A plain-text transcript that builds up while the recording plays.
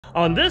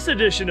On this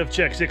edition of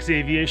Check Six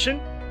Aviation,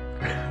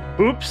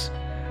 oops,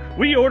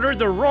 we ordered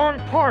the wrong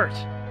part.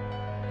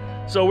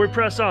 So we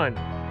press on.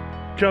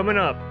 Coming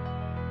up.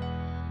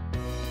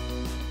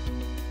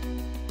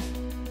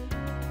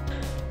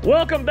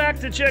 Welcome back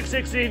to Check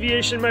Six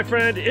Aviation, my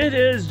friend. It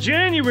is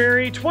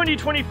January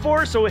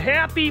 2024, so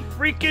happy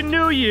freaking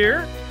New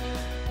Year.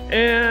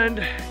 And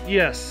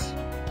yes,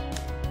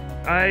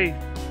 I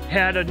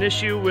had an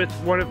issue with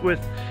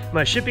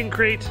my shipping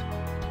crate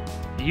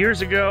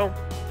years ago,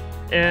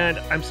 and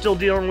I'm still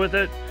dealing with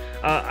it.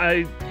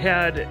 I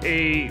had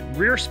a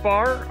rear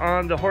spar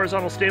on the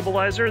horizontal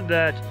stabilizer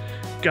that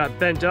got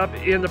bent up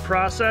in the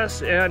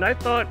process, and I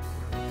thought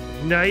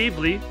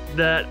naively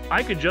that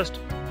I could just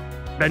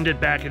bend it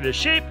back into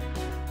shape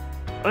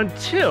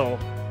until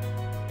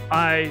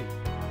I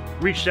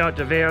reached out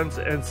to Vans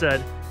and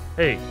said,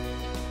 hey,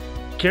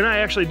 can I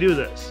actually do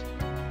this?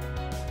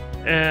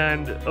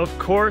 And of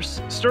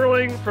course,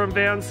 Sterling from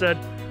Vans said,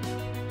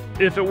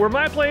 if it were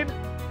my plane,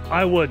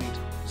 I wouldn't.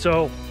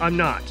 So I'm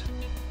not.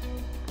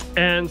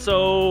 And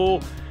so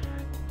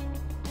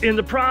in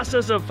the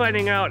process of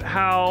finding out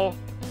how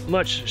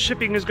much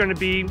shipping is going to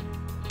be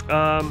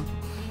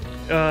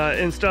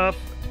and stuff,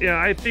 yeah,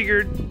 I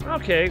figured,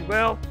 okay,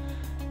 well,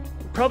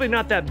 probably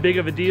not that big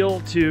of a deal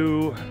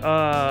to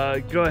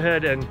go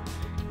ahead and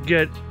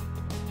get,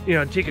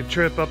 take a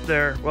trip up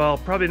there. Well,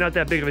 probably not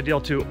that big of a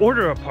deal to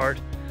order a part.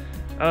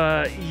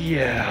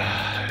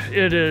 Yeah,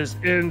 it is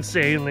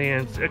insanely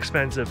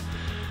expensive.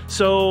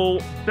 So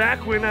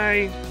back when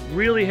I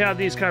really had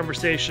these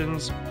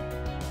conversations,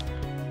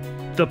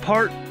 the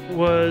part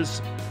was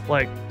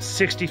like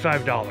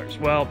 $65.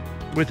 Well,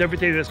 with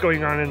everything that's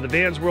going on in the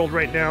Vans world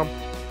right now,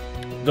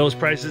 those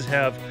prices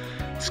have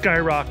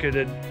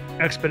skyrocketed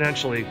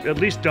exponentially, at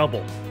least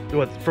double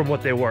from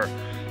what they were.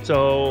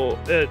 So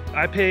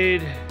I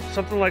paid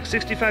something like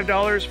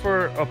 $65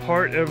 for a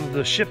part, and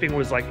the shipping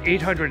was like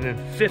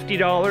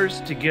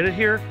 $850 to get it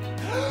here.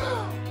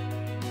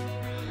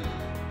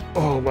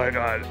 Oh my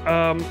God.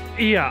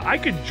 Yeah, I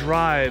could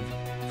drive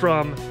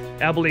from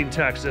Abilene,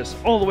 Texas,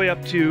 all the way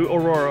up to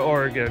Aurora,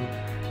 Oregon,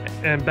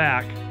 and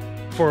back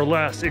for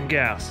less in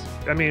gas.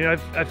 I mean, I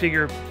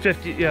figure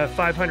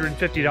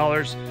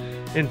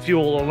 $550 in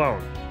fuel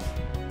alone,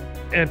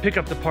 and pick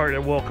up the part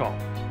at will call.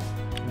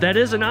 That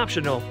is an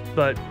optional,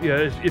 but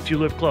if you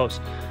live close.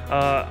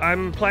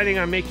 I'm planning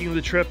on making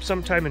the trip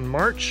sometime in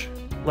March,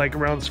 like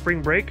around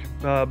spring break,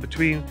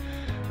 between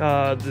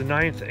the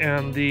 9th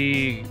and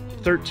the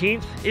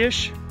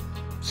 13th-ish.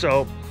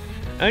 So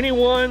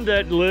anyone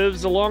that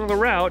lives along the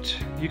route,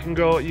 you can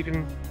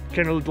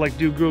kind of like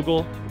do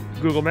Google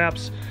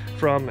Maps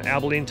from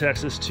Abilene,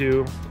 Texas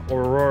to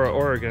Aurora,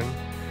 Oregon.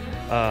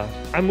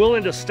 I'm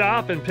willing to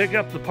stop and pick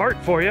up the part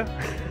for you.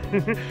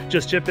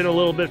 Just chip in a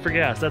little bit for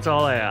gas, that's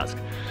all I ask.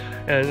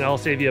 And I'll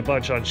save you a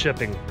bunch on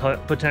shipping,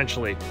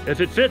 potentially.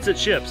 If it fits, it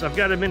ships. I've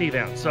got a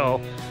minivan,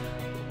 so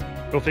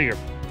go figure.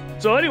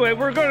 So anyway,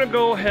 we're gonna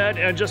go ahead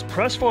and just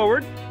press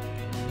forward,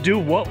 do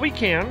what we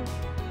can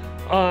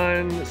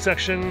on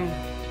section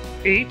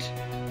 8.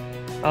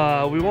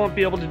 We won't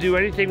be able to do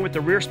anything with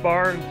the rear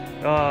spar,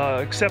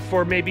 except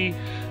for maybe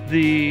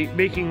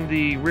making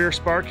the rear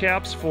spar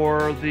caps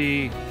for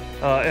the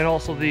and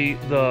also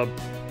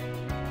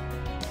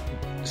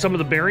some of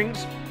the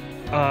bearings,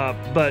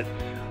 but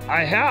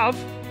I have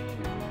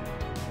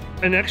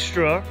an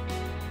extra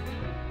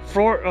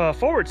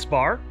forward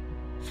spar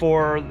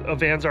for a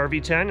Vans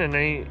RV-10 and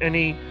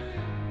any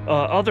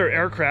other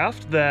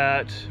aircraft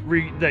that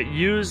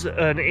use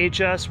an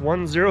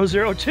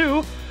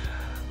HS1002.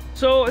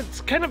 So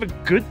it's kind of a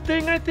good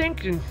thing, I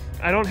think, and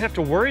I don't have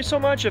to worry so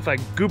much if I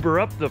goober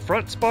up the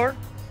front spar.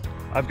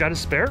 I've got a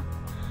spare.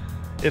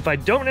 If I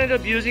don't end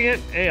up using it,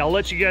 hey, I'll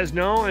let you guys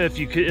know.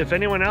 If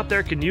anyone out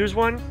there can use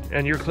one,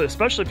 and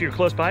especially if you're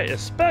close by,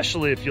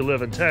 especially if you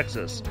live in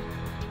Texas,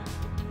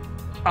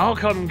 I'll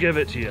come give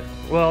it to you.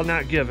 Well,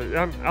 not give it.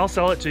 I'll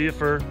sell it to you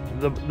for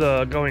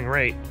the going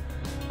rate,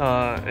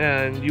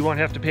 and you won't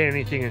have to pay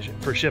anything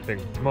for shipping.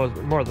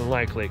 More than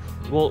likely,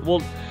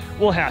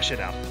 we'll hash it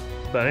out.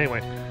 But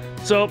anyway,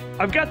 so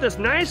I've got this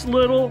nice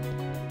little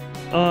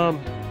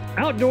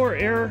outdoor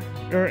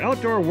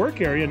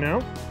work area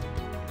now.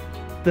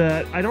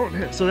 That I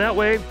don't, so that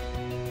way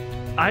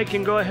I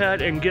can go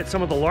ahead and get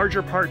some of the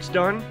larger parts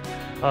done,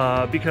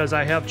 because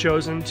I have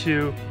chosen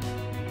to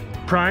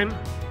prime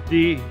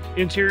the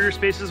interior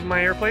spaces of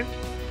my airplane.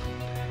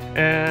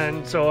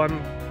 And so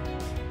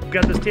I've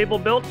got this table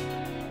built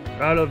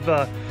out of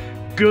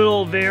good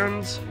old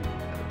Vans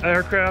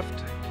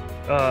aircraft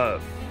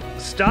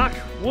stock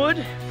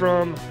wood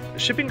from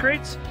shipping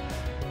crates.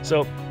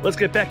 So let's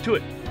get back to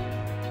it.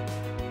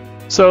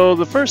 So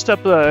the first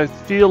step that I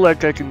feel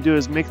like I can do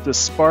is make the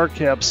spar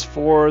caps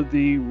for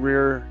the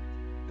rear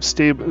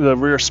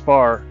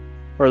spar,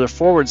 or the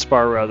forward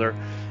spar rather.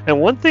 And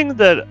one thing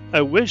that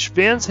I wish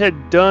Vans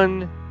had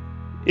done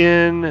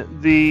in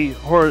the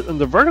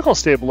vertical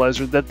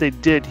stabilizer that they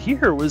did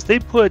here was they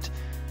put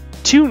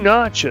 2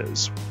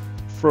 notches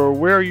for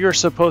where you're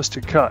supposed to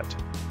cut.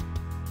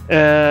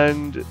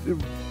 And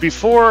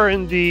before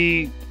in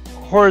the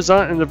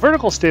horizontal and the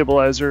vertical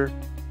stabilizer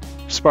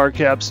spar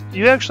caps,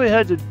 you actually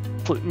had to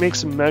make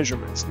some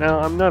measurements. Now,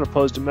 I'm not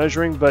opposed to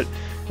measuring, but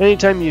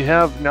anytime you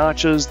have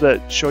notches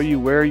that show you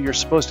where you're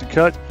supposed to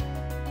cut,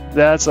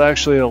 that's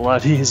actually a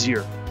lot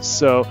easier.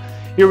 So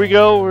here we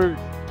go. We're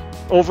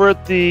over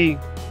at the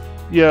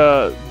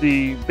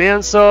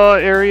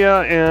bandsaw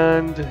area,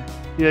 and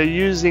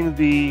using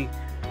the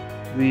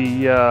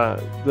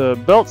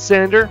belt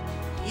sander.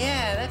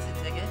 Yeah, that's a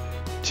ticket.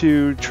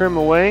 To trim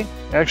away,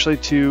 actually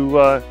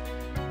to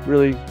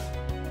really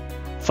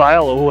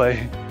file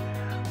away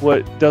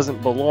what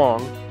doesn't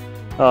belong,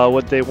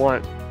 what they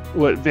want,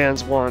 what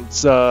Vans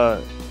wants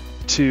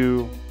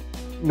to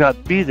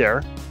not be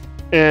there.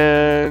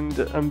 And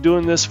I'm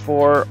doing this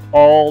for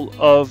all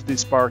of the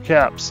spar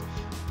caps.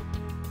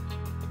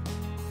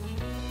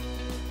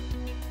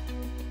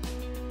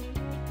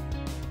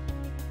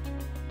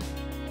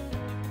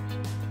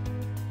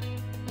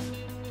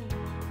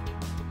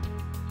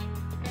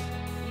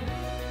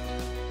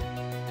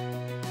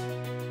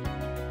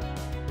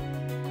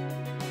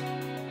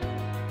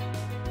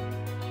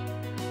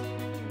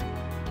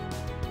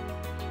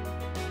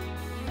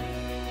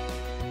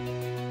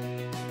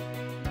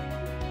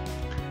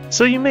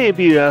 So you may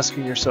be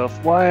asking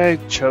yourself why I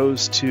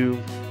chose to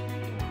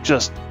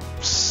just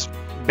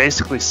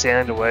basically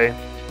sand away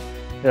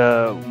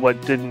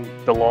what didn't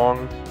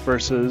belong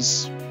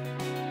versus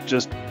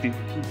just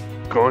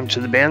going to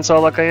the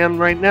bandsaw like I am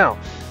right now.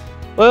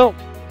 Well,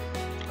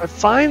 I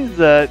find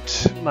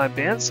that my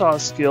bandsaw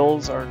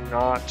skills are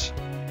not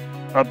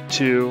up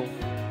to,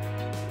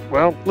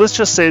 well, let's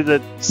just say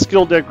that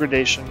skill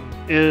degradation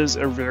is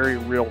a very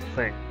real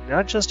thing.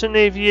 Not just in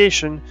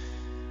aviation,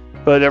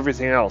 but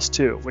everything else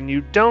too. When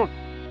you don't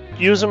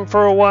use them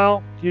for a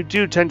while, you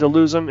do tend to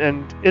lose them,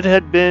 and it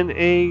had been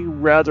a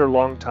rather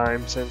long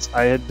time since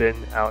I had been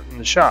out in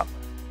the shop.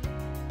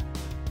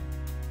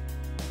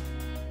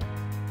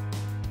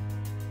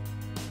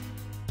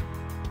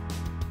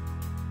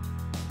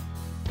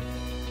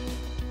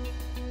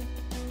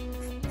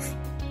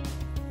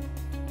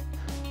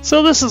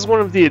 So this is one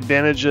of the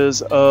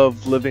advantages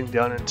of living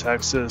down in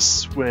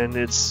Texas when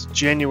it's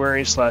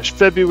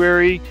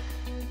January/February.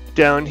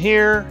 Down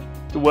here,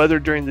 the weather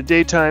during the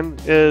daytime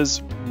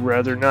is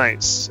rather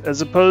nice, as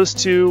opposed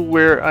to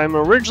where I'm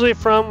originally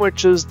from,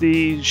 which is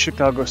the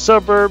Chicago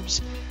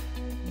suburbs.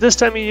 This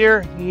time of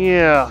year,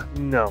 yeah,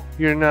 no,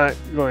 you're not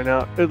going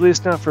out, at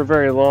least not for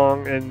very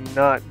long, and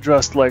not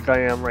dressed like I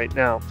am right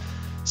now.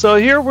 So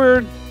here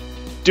we're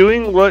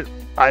doing what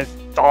I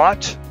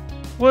thought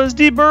was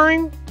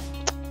deburring.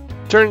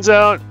 Turns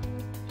out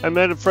I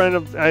made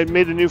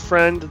a new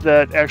friend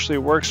that actually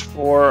works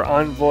for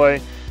Envoy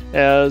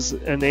as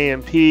an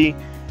AMP,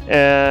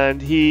 and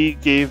he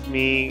gave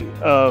me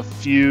a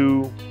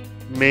few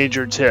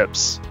major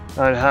tips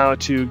on how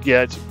to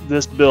get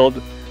this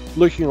build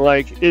looking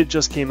like it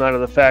just came out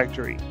of the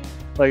factory,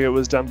 like it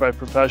was done by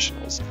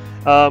professionals.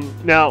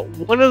 Now,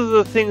 one of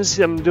the things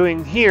I'm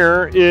doing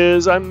here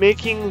is I'm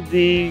making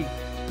the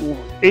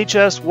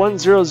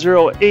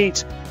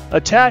HS1008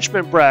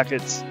 attachment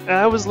brackets, and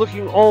I was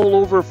looking all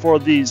over for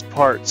these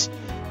parts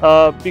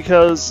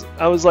because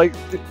I was like,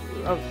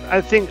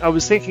 I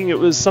was thinking it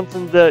was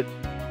something that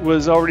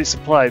was already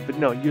supplied, but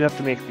no, you have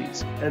to make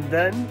these. And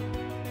then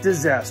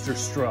disaster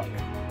struck.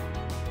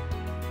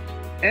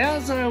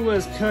 As I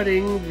was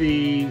cutting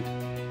the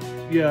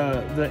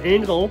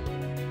angle,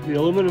 the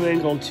aluminum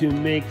angle to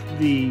make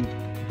the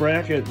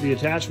bracket, the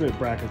attachment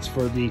brackets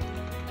for the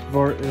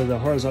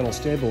horizontal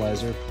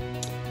stabilizer,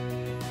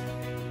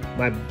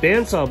 my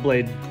bandsaw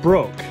blade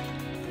broke.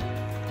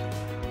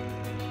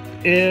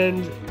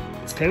 And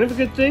it's kind of a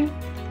good thing,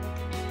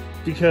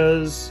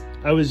 because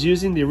I was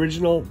using the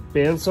original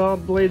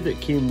bandsaw blade that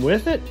came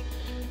with it,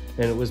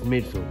 and it was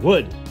made for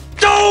wood.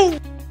 No!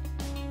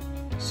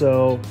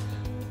 So,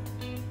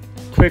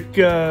 quick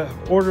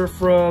order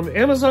from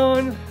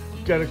Amazon.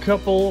 Got a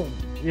couple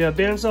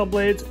bandsaw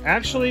blades.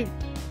 Actually,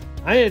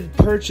 I had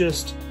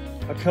purchased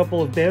a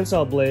couple of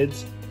bandsaw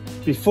blades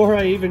before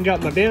I even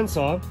got my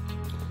bandsaw,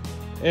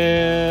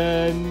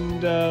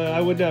 and I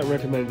would not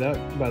recommend that,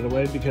 by the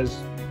way, because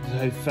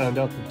I found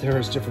out that there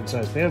was different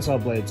size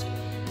bandsaw blades.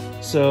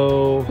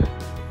 So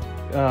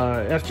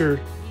after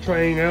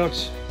trying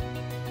out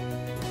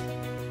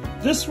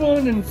this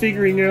one and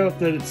figuring out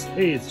that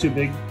it's too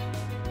big,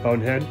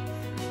 bonehead,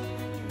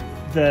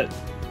 that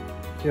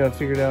I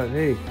figured out,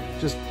 hey,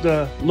 just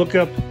look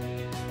up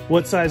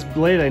what size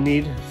blade I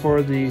need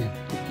for the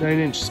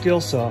 9-inch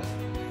skill saw,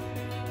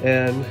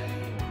 and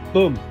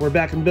boom, we're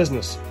back in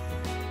business.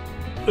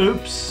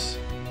 Oops,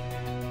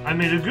 I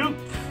made a goof.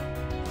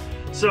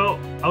 So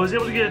I was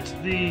able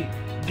to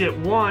get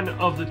one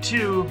of the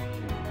two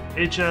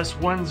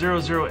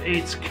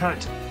HS1008s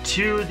cut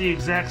to the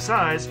exact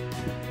size.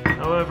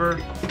 However,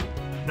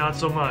 not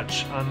so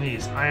much on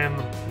these. I am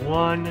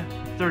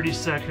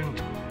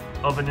 1/32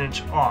 of an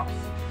inch off.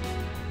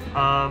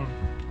 I'm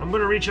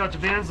going to reach out to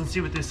Vans and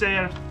see what they say.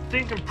 I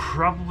think I'm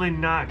probably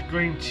not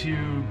going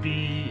to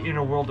be in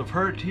a world of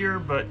hurt here,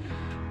 but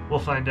we'll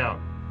find out.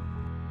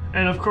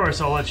 And of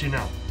course, I'll let you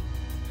know.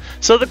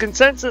 So the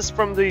consensus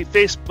from the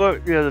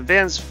Facebook, the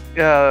Vans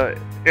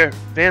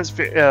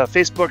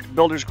Facebook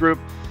builders group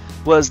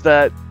was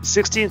that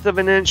 1/16 of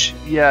an inch,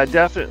 yeah,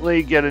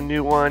 definitely get a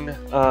new one.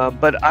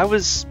 But I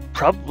was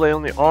probably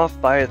only off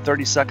by a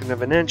 32nd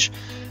of an inch.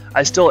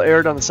 I still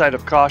erred on the side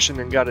of caution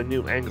and got a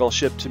new angle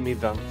shipped to me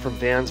from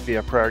Vans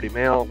via priority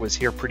mail. It was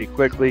here pretty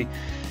quickly.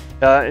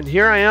 And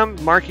here I am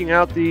marking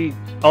out the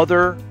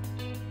other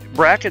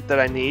bracket that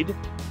I need.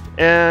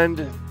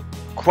 And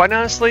quite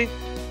honestly,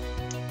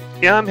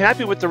 yeah, I'm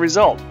happy with the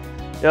result.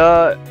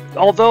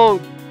 Although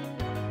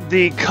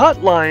the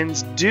cut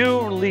lines do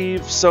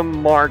leave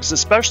some marks,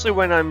 especially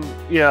when I'm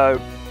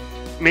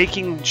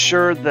making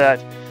sure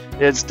that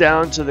it's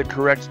down to the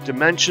correct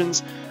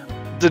dimensions.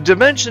 The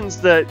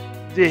dimensions that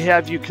they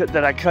have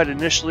that I cut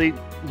initially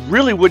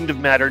really wouldn't have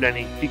mattered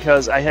any,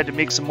 because I had to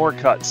make some more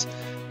cuts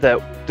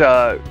that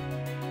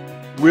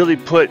really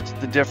put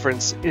the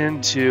difference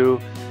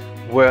into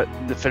what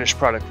the finished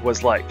product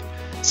was like.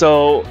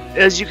 So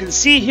as you can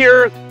see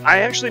here, I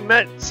actually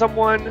met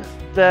someone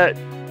that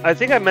I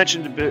think I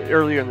mentioned a bit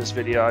earlier in this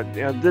video.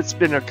 This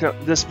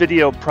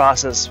video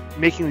process,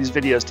 making these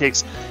videos,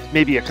 takes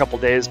maybe a couple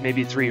days,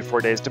 maybe 3 or 4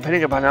 days,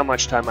 depending upon how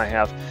much time I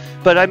have.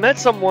 But I met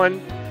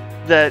someone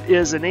that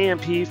is an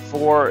AMP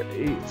for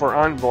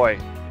Envoy,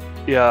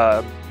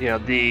 the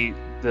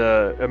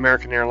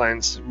American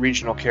Airlines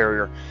regional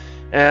carrier,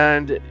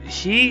 and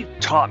he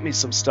taught me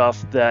some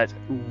stuff that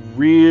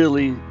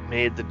really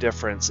made the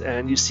difference.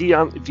 And you see,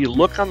 if you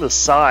look on the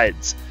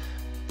sides,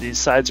 these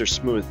sides are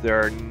smooth.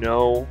 There are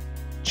no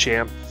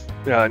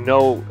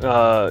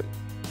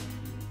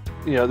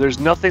there's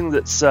nothing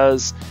that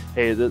says,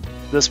 hey,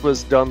 this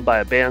was done by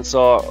a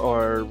bandsaw,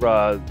 or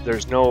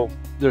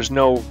there's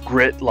no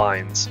grit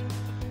lines.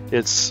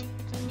 It's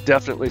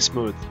definitely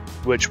smooth,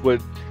 which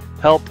would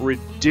help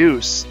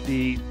reduce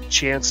the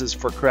chances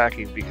for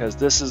cracking, because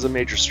this is a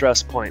major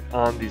stress point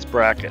on these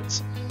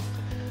brackets.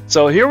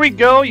 So here we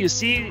go. You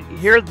see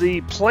here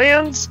the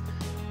plans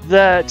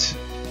that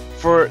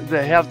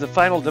have the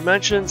final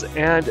dimensions,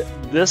 and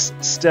this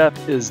step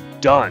is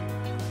done.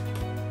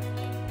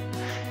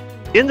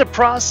 In the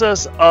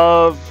process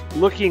of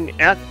looking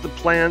at the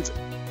plans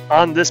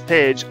on this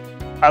page,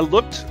 I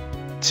looked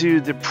to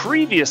the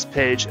previous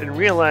page and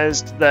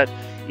realized that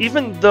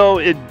even though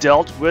it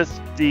dealt with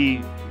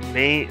the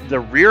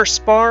rear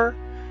spar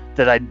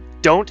that I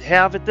don't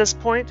have at this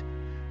point,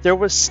 there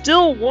was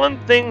still one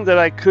thing that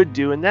I could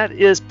do, and that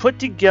is put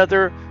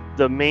together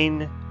the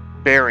main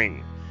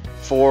bearing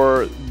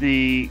for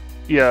the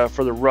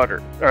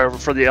rudder, or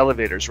for the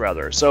elevators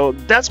rather. So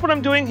that's what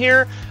I'm doing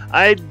here.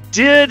 I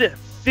did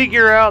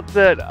figure out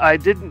that I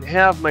didn't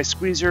have my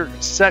squeezer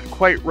set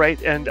quite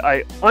right, and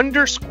I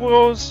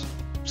undersqueezed.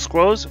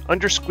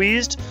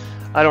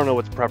 I don't know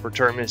what the proper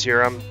term is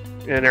here. I'm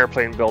an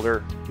airplane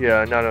builder,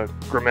 not a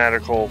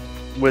grammatical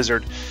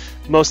wizard.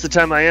 Most of the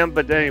time I am,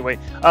 but anyway,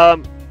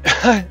 I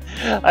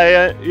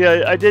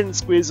didn't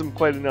squeeze them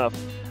quite enough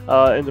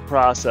in the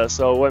process,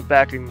 so I went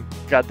back and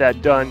got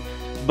that done,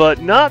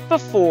 but not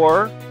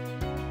before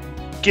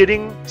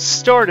getting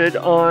started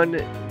on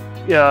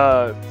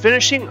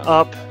finishing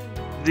up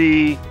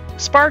the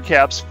spar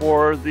caps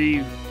for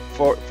the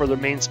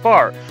main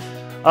spar.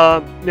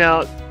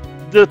 Now,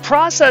 the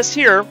process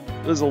here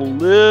was a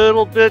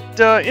little bit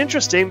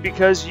interesting,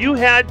 because you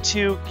had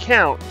to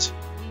count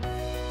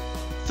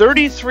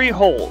 33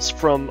 holes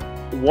from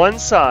one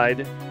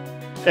side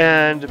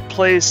and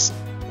place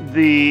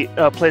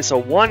a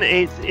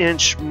 1/8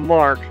 inch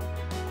mark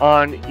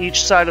on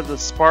each side of the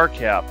spar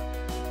cap,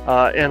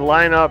 and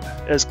line up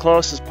as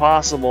close as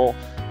possible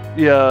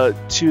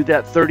to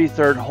that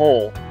 33rd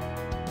hole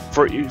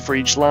for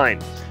each line.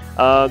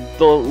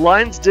 The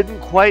lines didn't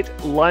quite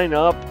line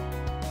up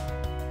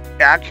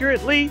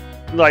accurately,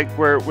 like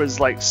where it was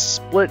like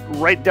split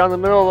right down the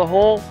middle of the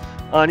hole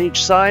on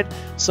each side.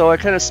 So I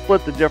kind of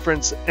split the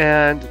difference,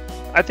 and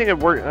I think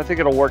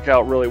it'll work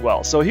out really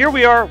well. So here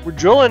we are, we're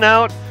drilling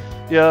out.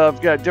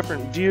 I've got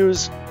different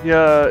views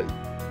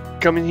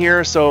coming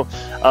here. So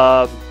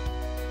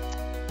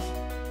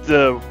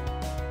the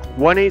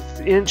 1/8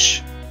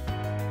 inch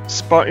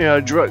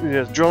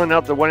drilling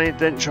out the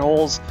 1/8 inch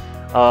holes.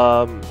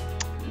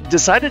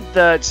 Decided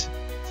that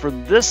for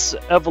this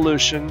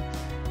evolution,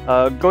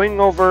 going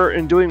over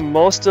and doing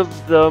most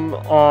of them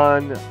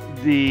on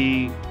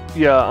the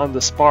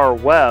spar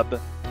web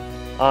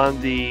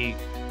on the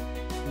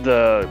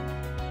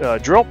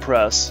drill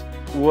press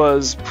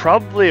was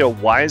probably a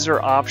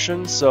wiser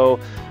option. So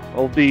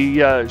I'll be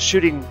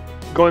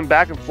going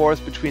back and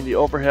forth between the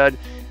overhead,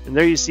 and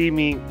there you see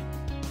me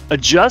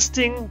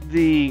adjusting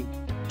the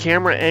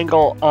camera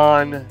angle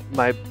on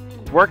my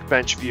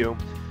workbench view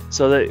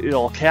so that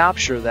it'll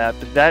capture that,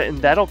 but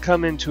that'll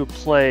come into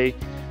play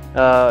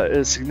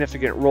a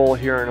significant role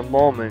here in a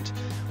moment,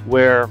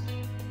 where,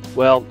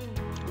 well,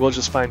 we'll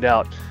just find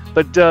out.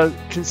 But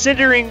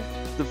considering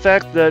the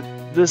fact that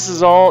this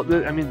is all,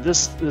 I mean,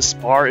 this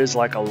spar is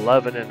like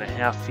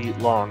 11.5 feet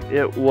long.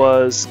 It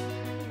was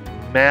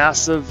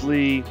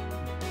massively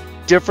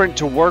different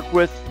to work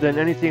with than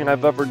anything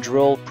I've ever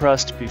drill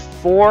pressed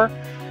before.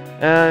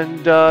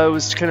 and it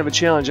was kind of a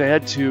challenge. I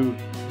had to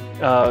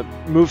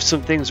move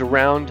some things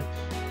around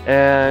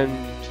and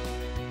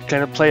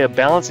kind of play a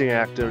balancing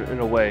act in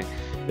a way.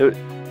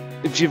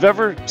 If you've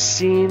ever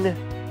seen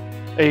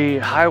a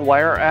high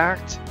wire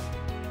act,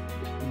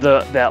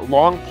 that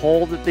long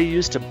pole that they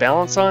used to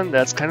balance on,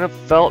 that's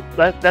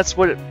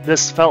what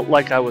this felt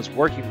like I was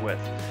working with.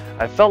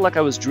 I felt like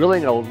I was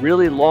drilling a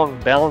really long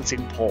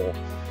balancing pole.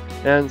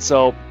 And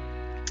so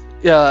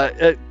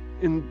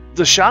in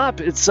the shop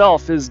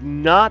itself is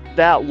not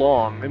that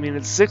long. I mean,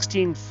 it's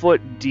 16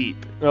 foot deep,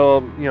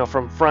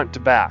 from front to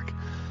back.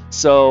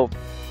 So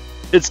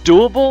it's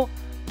doable,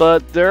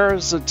 but there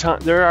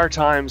are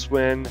times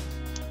when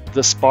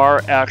the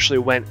spar actually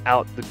went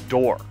out the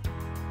door.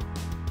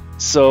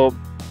 So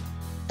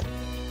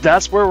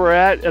that's where we're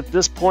at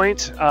this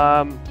point.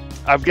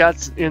 I've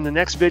got, in the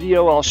next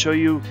video, I'll show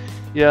you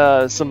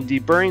some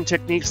deburring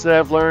techniques that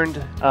I've learned.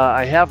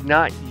 I have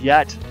not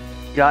yet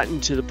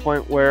gotten to the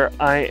point where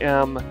I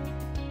am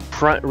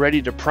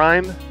ready to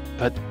prime,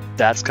 but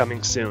that's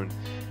coming soon.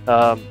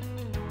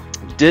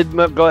 Did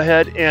go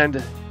ahead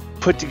and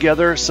put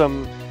together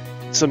some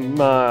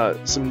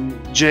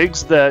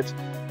jigs that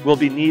will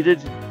be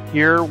needed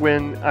here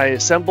when I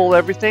assemble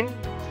everything.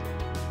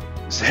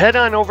 So head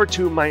on over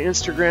to my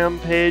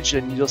Instagram page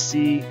and you'll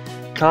see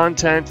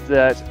content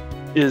that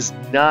is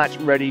not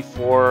ready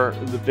for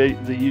the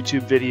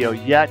YouTube video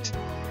yet.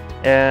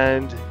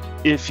 And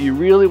if you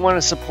really want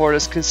to support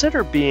us,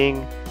 consider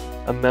being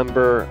a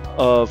member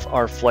of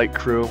our flight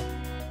crew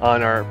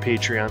on our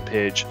Patreon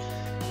page.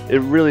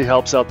 It really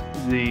helps out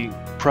the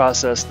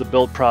process, the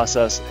build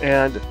process,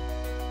 and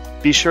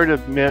be sure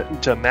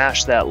to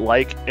mash that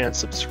like and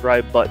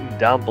subscribe button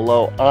down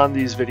below on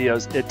these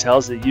videos. It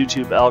tells the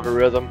YouTube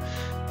algorithm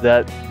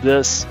that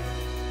this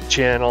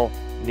channel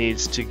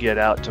needs to get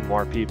out to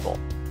more people.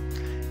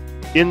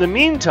 In the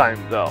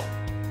meantime, though,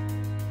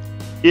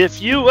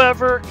 if you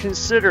ever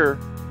consider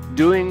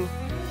doing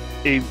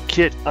a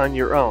kit on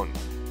your own,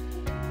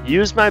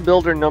 use my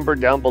builder number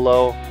down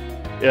below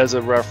as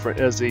a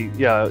referral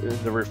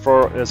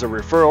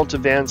to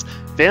Vans.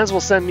 Vans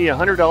will send me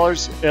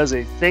 $100 as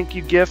a thank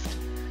you gift,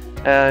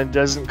 and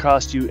doesn't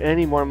cost you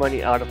any more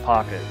money out of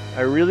pocket.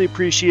 I really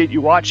appreciate you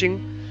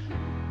watching.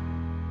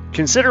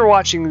 Consider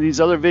watching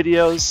these other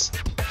videos,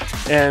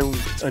 and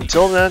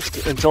until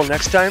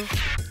next time,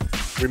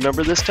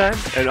 remember this time,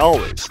 and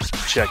always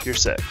check your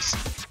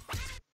six.